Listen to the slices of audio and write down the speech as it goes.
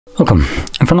Welcome,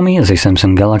 in front of me is a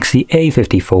Samsung Galaxy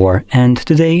A54 and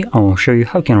today I'll show you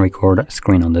how you can record a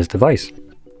screen on this device.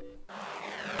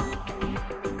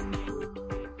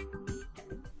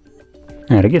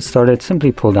 Now to get started,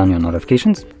 simply pull down your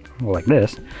notifications, like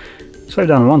this. Swipe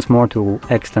down once more to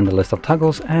extend the list of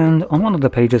toggles, and on one of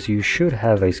the pages you should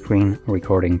have a screen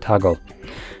recording toggle.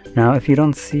 Now if you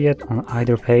don't see it on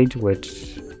either page,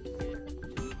 which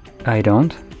I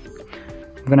don't,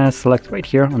 I'm gonna select right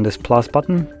here on this plus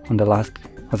button on the last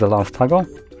toggle,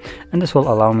 and this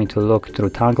will allow me to look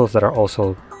through toggles that are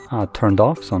also turned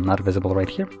off, so not visible right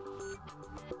here.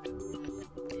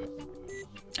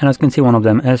 And as you can see, one of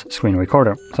them is screen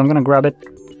recorder. So I'm gonna grab it,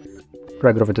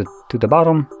 drag it over to the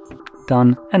bottom,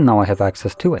 done, and now I have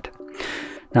access to it.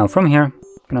 Now from here, I'm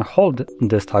gonna hold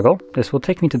this toggle. This will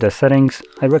take me to the settings.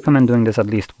 I recommend doing this at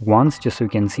least once, just so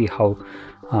you can see how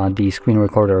the screen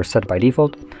recorder is set by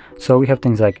default. So we have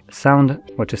things like sound,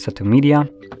 which is set to media.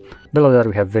 Below that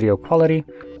we have video quality,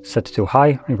 set to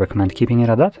high. I recommend keeping it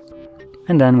at that.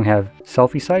 And then we have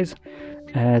selfie size.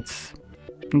 That's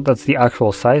the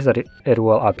actual size that it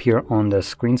will appear on the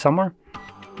screen somewhere.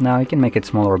 Now you can make it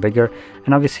smaller or bigger,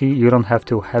 and obviously you don't have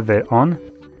to have it on.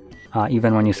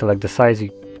 Even when you select the size,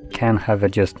 you can have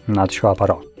it just not show up at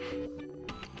all.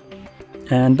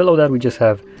 And below that we just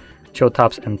have show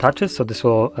taps and touches, so this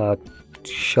will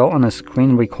show on a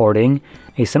screen recording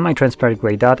a semi-transparent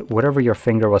gray dot wherever your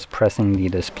finger was pressing the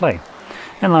display.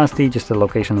 And lastly, just the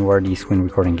location where the screen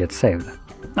recording gets saved.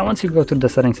 Now once you go to the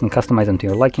settings and customize them to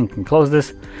your liking, you can close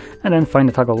this and then find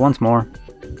the toggle once more,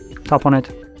 tap on it.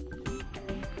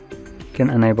 You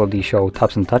can enable the show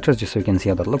taps and touches just so you can see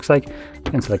how that looks like.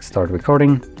 You can select start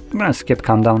recording. I'm gonna skip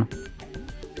countdown,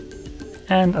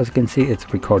 and as you can see,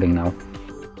 it's recording now.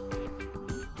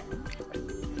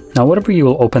 Now whatever you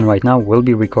will open right now will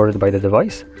be recorded by the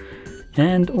device,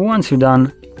 and once you're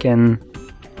done, you can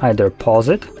either pause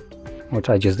it, which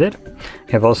I just did.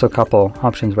 You have also a couple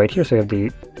options right here, so you have the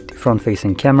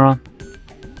front-facing camera.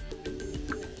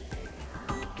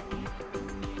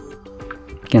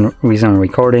 You can resume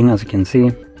recording, as you can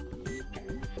see.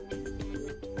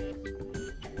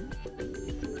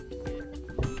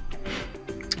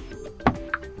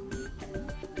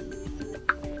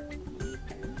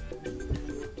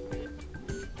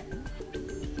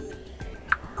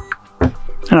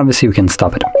 And obviously you can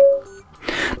stop it.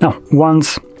 Now,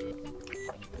 once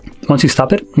you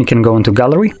stop it, you can go into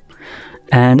gallery,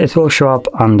 and it will show up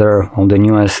under the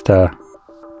newest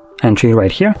entry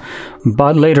right here.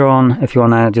 But later on, if you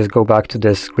want to just go back to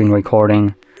this screen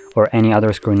recording or any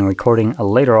other screen recording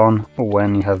later on,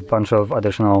 when you have a bunch of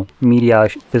additional media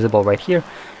visible right here,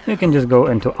 you can just go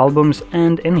into albums,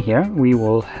 and in here we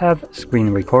will have screen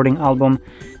recording album,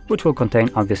 which will contain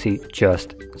obviously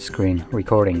just screen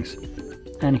recordings.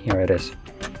 And here it is.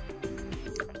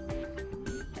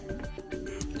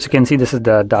 So you can see this is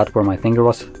the dot where my finger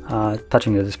was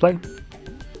touching the display.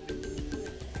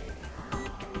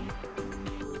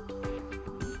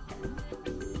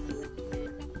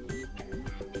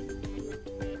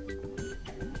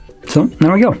 So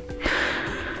there we go.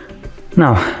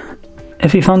 Now,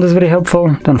 if you found this video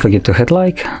helpful, don't forget to hit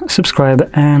like, subscribe,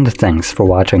 and thanks for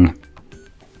watching.